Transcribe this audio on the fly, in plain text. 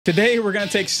Today, we're going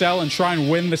to take Cell and try and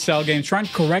win the Cell game, try and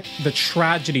correct the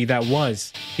tragedy that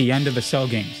was the end of the Cell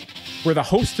games, where the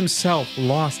host himself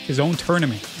lost his own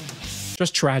tournament.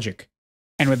 Just tragic.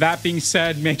 And with that being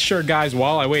said, make sure, guys,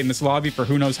 while I wait in this lobby for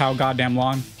who knows how goddamn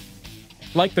long,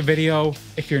 like the video.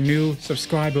 If you're new,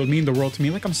 subscribe. It would mean the world to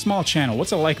me. Like, I'm a small channel.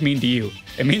 What's a like mean to you?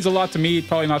 It means a lot to me,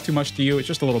 probably not too much to you. It's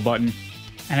just a little button.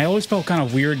 And I always felt kind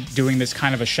of weird doing this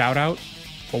kind of a shout out.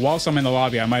 But whilst I'm in the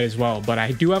lobby, I might as well. But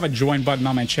I do have a join button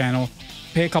on my channel.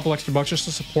 Pay a couple extra bucks just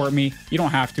to support me. You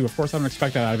don't have to. Of course, I don't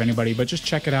expect that out of anybody. But just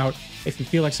check it out. If you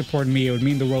feel like supporting me, it would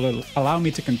mean the world. It would allow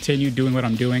me to continue doing what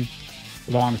I'm doing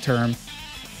long term.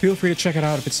 Feel free to check it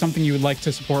out. If it's something you would like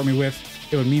to support me with,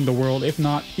 it would mean the world. If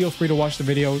not, feel free to watch the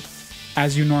video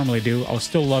as you normally do. I'll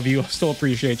still love you. I'll still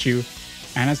appreciate you.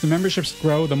 And as the memberships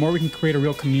grow, the more we can create a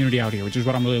real community out here, which is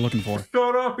what I'm really looking for.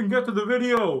 Shut up and get to the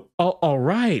video. Oh, all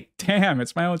right. Damn,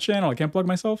 it's my own channel. I can't plug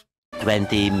myself.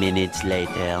 20 minutes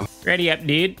later. Ready up,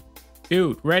 dude.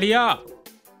 Dude, ready up.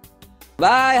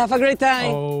 Bye, have a great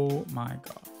time. Oh my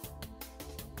God.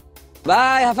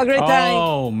 Bye, have a great time.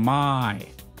 Oh my.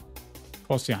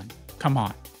 Kosian, come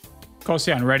on.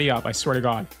 Kosian, ready up. I swear to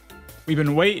God. We've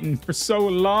been waiting for so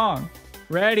long.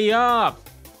 Ready up.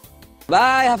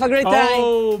 Bye, have a great time.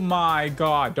 Oh my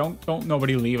God. Don't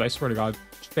nobody leave. I swear to God.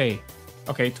 Stay.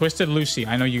 Okay, Twisted Lucy.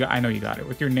 I know you got it.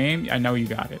 With your name, I know you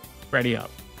got it. Ready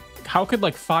up. How could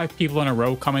like 5 people in a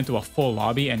row come into a full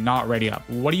lobby and not ready up?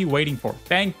 What are you waiting for?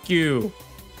 Thank you.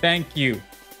 Thank you.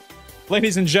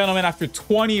 Ladies and gentlemen, after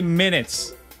 20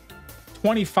 minutes,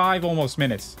 25 almost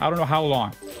minutes, I don't know how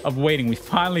long of waiting, we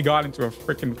finally got into a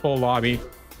freaking full lobby.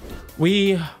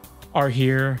 We are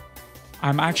here.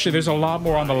 There's a lot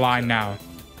more on the line now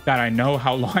that I know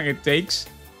how long it takes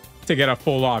to get a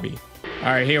full lobby. All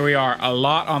right, here we are. A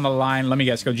lot on the line. Let me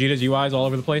guess. Gogeta's UIs all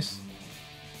over the place.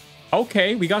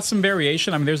 Okay, we got some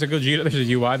variation. I mean, there's a Gogeta, there's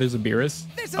a UI, there's a Beerus.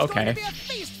 Okay.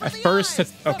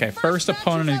 First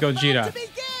opponent is Gogeta.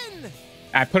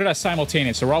 I put it as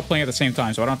simultaneous, so we're all playing at the same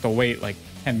time, so I don't have to wait like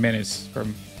 10 minutes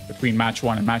from between match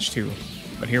 1 and match 2.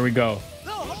 But here we go.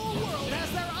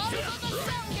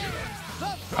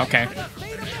 Okay.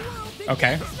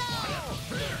 Okay.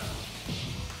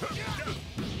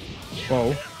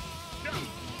 Whoa.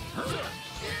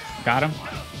 Got him.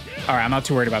 All right, I'm not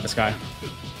too worried about this guy.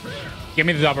 Give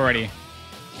me the dub already.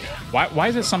 Why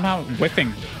is it somehow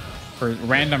whiffing for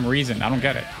random reason? I don't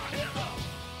get it.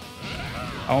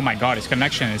 Oh my God, his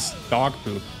connection is dog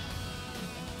poop.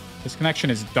 His connection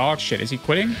is dog shit. Is he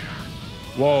quitting?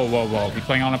 Whoa, whoa, whoa. He's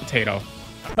playing on a potato.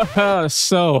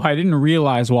 So, I didn't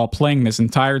realize while playing this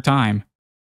entire time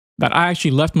that I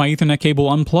actually left my Ethernet cable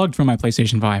unplugged from my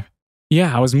PlayStation 5.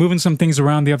 Yeah, I was moving some things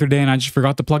around the other day and I just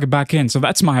forgot to plug it back in. So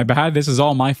that's my bad. This is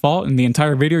all my fault. In the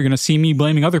entire video, you're going to see me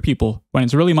blaming other people when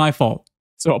it's really my fault.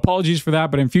 So apologies for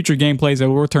that, but in future gameplays, I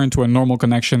will return to a normal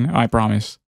connection, I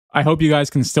promise. I hope you guys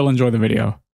can still enjoy the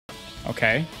video.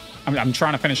 Okay. I'm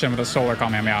trying to finish him with a solar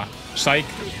kamehameha. Psych.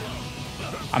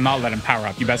 I'm not letting him power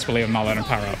up. You best believe I'm not letting him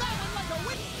power up.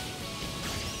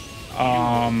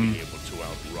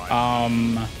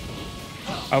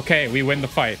 Okay, we win the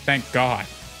fight. Thank God.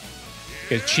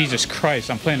 Because Jesus Christ,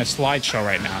 I'm playing a slideshow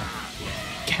right now.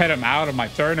 Get him out of my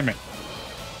tournament.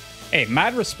 Hey,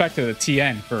 mad respect to the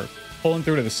TN for pulling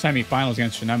through to the semifinals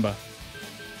against Janemba.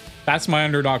 That's my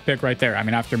underdog pick right there. I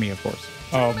mean, after me, of course.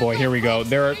 Oh boy, here we go.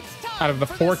 There are, out of the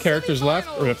 4 characters left,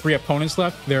 or the 3 opponents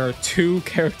left, there are 2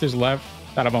 characters left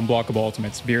that have unblockable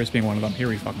ultimates. Beerus being one of them. Here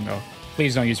we fucking go.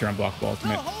 Please don't use your unblockable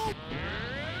ultimate.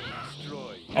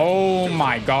 Oh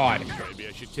my God.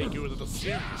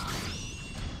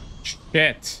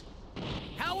 Shit.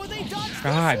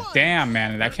 God damn,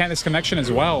 man. This connection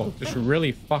as well just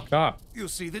really fucked up. You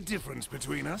see the difference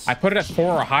between us? I put it at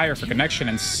 4 or higher for connection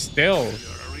and still,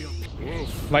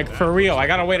 like, for real, I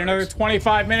gotta wait another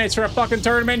 25 minutes for a fucking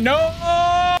tournament. No!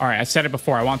 All right, I said it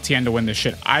before. I want TN to win this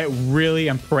shit. I really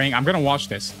am praying. I'm gonna watch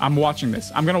this. I'm watching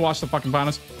this. I'm gonna watch the fucking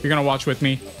finals. You're gonna watch with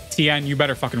me. TN, you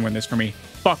better fucking win this for me.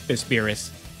 Fuck this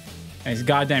Beerus and his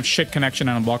goddamn shit connection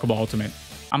and unblockable ultimate.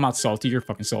 I'm not salty. You're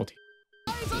fucking salty.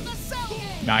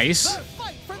 Nice.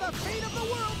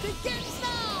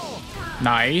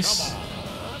 Nice.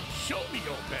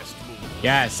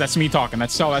 Yes, that's me talking.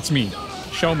 That's me.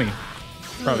 Show me.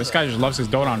 Bro, this guy just loves his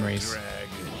Dodon race.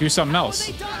 Do something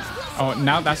else. Oh,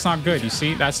 now that's not good. You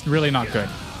see? That's really not good.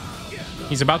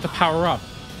 He's about to power up.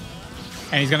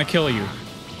 And he's going to kill you.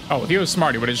 Oh, if he was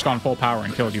smart, he would have just gone full power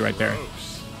and killed you right there.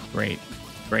 Great.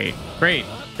 Great. Great.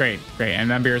 Great. Great.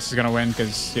 And then Beerus is going to win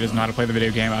because he doesn't know how to play the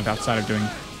video game outside of doing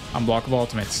unblockable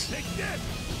ultimates.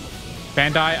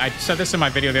 Bandai, I said this in my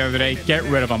video the other day, get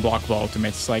rid of unblockable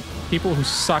ultimates. Like, people who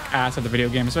suck ass at the video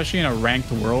game, especially in a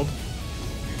ranked world,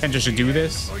 can just do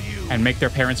this and make their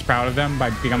parents proud of them by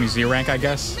becoming Z-rank, I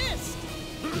guess.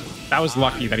 That was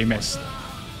lucky that he missed.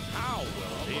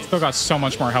 Still got so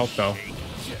much more health, though.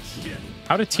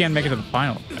 How did Tien make it to the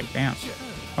final? Like, damn.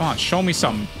 Come on, show me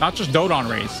something. Not just Dodon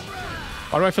raise.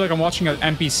 Why do I feel like I'm watching an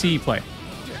NPC play?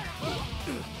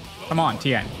 Come on,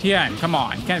 Tien. Tien, come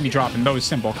on. You can't be dropping those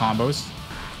simple combos.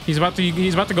 He's about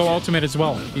to go ultimate as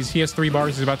well. He has 3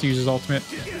 bars. He's about to use his ultimate.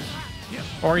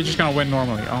 Or he's just gonna win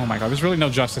normally. Oh my god, there's really no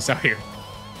justice out here.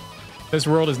 This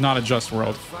world is not a just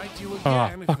world.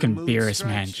 Oh, fucking Beerus,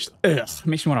 man. Just, ugh,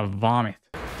 makes me want to vomit.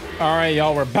 All right,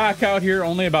 y'all, we're back out here.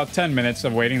 Only about 10 minutes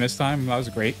of waiting this time. That was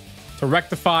great. To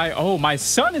rectify, oh, my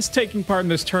son is taking part in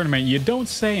this tournament. You don't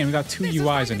say, and we got 2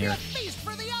 UIs in here.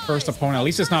 First opponent, at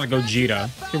least it's not a Gogeta.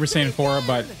 You were saying 4,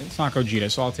 but it's not Gogeta,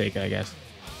 so I'll take it, I guess.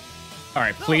 All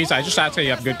right, please, I just have to say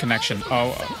you have good connection.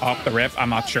 Oh, off the rip, I'm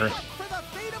not sure.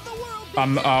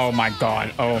 Oh my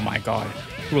god, oh my god.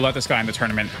 Who let this guy in the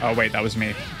tournament? Oh wait, that was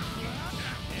me.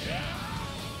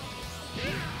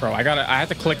 Bro, I had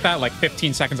to click that like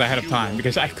 15 seconds ahead of time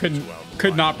because I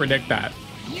could not predict that.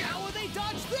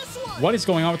 What is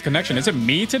going on with connection? Is it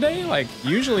me today? Like,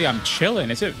 usually I'm chilling.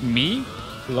 Is it me?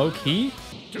 Low key?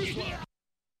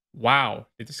 Wow.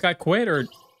 Did this guy quit or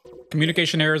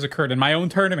communication errors occurred in my own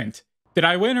tournament? Did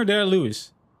I win or did I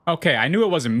lose? Okay, I knew it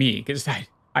wasn't me because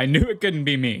I knew it couldn't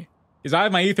be me because I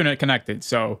have my Ethernet connected,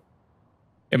 so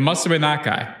it must have been that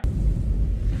guy.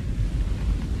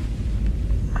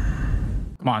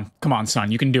 Come on,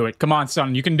 son. You can do it. Come on,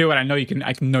 son. You can do it. I know you can.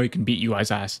 I know you can beat UI's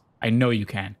ass. I know you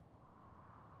can.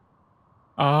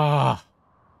 Ah, oh,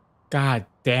 god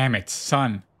damn it,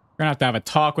 son. We're gonna have a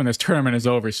talk when this tournament is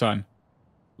over, son.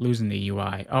 Losing the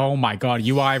UI. Oh my god,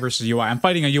 UI versus UI. I'm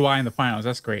fighting a UI in the finals.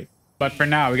 That's great. But for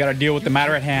now, we gotta deal with the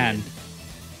matter at hand.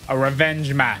 A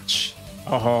revenge match.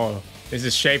 Oh, this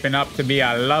is shaping up to be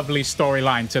a lovely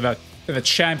storyline to the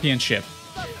championship.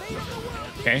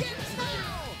 Okay.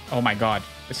 Oh my god,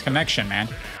 this connection, man.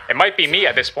 It might be me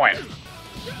at this point.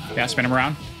 Yeah, spin him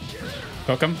around.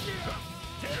 Cook him.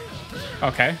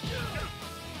 Okay.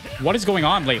 What is going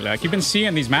on lately? Like, you've been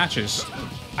seeing these matches.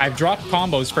 I've dropped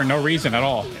combos for no reason at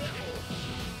all.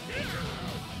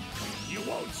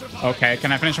 Okay,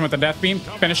 can I finish him with the death beam?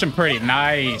 Finish him pretty.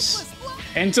 Nice.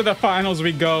 Into the finals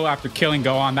we go after killing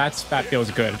Gohan. That feels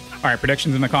good. All right,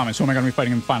 predictions in the comments. Who am I going to be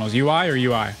fighting in the finals? UI or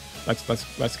UI?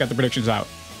 Let's get the predictions out.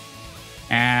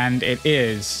 And it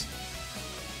is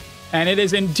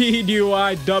indeed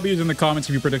UI. W's in the comments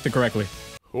if you predicted correctly.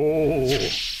 Oh,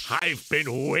 I've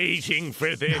been waiting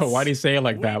for this. Why do you say it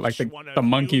like that? Like the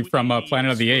monkey from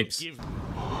Planet of the Apes.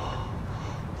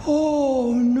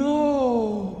 Oh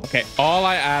no. Okay, all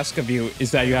I ask of you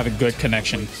is that you have a good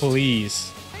connection,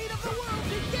 please.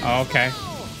 Okay.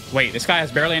 Wait, this guy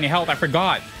has barely any health. I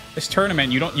forgot. This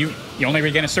tournament, you only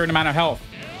regain a certain amount of health.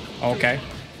 Okay.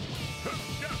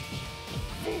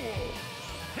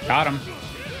 Got him.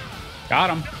 Got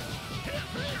him.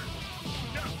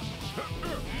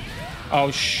 Oh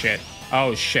shit.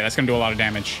 Oh shit, that's gonna do a lot of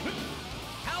damage.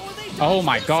 Oh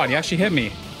my god, he actually hit me.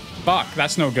 Fuck,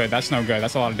 that's no good. That's no good.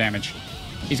 That's a lot of damage.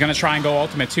 He's gonna try and go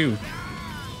ultimate too.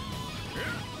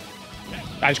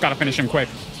 I just gotta finish him quick.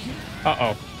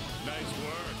 Uh-oh.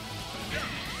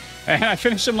 And I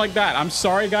finished him like that. I'm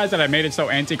sorry, guys, that I made it so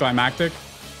anticlimactic.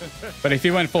 But if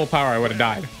he went full power, I would have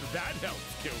died.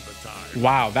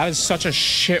 Wow, that is such a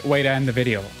shit way to end the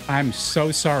video. I'm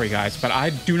so sorry, guys, but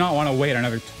I do not want to wait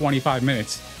another 25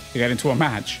 minutes to get into a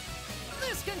match.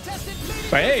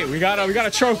 But hey, we got a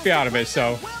trophy out of it,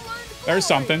 so there's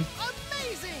something.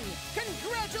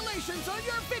 Congratulations on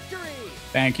your victory.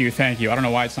 Thank you, thank you. I don't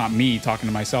know why it's not me talking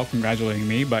to myself, congratulating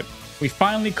me, but we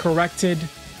finally corrected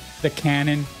the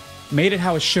canon, made it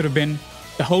how it should have been.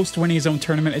 The host winning his own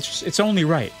tournament, it's only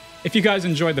right. If you guys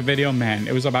enjoyed the video, man,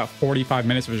 it was about 45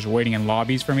 minutes of just waiting in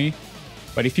lobbies for me.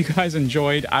 But if you guys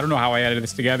enjoyed, I don't know how I edited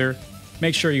this together.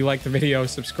 Make sure you like the video,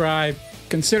 subscribe,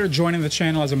 consider joining the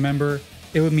channel as a member.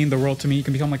 It would mean the world to me. You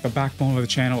can become like the backbone of the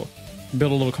channel,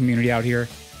 build a little community out here.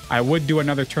 I would do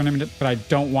another tournament, but I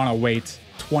don't want to wait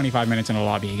 25 minutes in a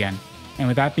lobby again. And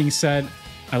with that being said,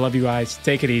 I love you guys.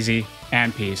 Take it easy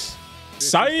and peace.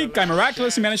 Psych! I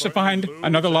miraculously managed to find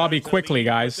another lobby quickly,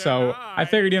 guys. So I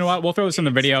figured, you know what? We'll throw this in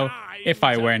the video if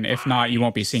I win. If not, you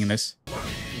won't be seeing this.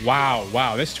 Wow,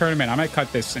 wow. This tournament, I might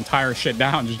cut this entire shit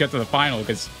down and just get to the final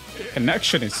because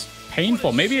connection is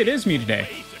painful. Maybe it is me today.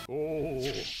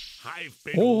 I've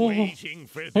been waiting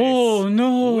for this. Oh,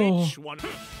 no. Which one?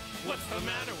 What's the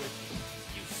matter with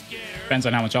you? You scared? Depends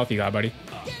on how much health you got, buddy.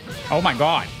 Oh, my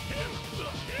God.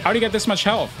 How do you get this much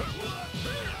health?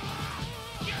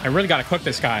 I really gotta cook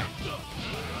this guy.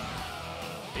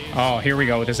 Oh, here we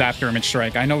go with his after image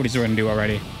strike. I know what he's going to do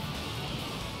already.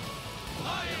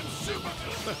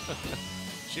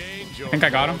 I think I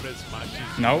got him.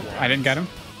 No, I didn't get him.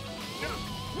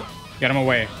 Get him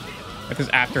away with his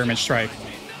after image strike.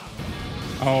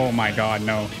 Oh my god,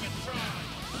 no.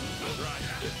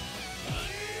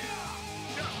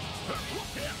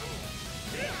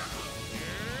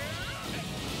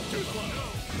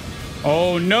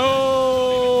 Oh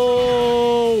no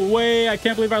way! I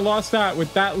can't believe I lost that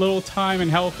with that little time and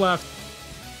health left.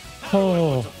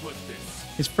 Oh,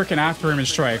 his freaking after image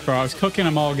strike, bro. I was cooking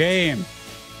him all game.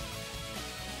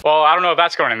 Well, I don't know if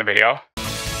that's going in the video.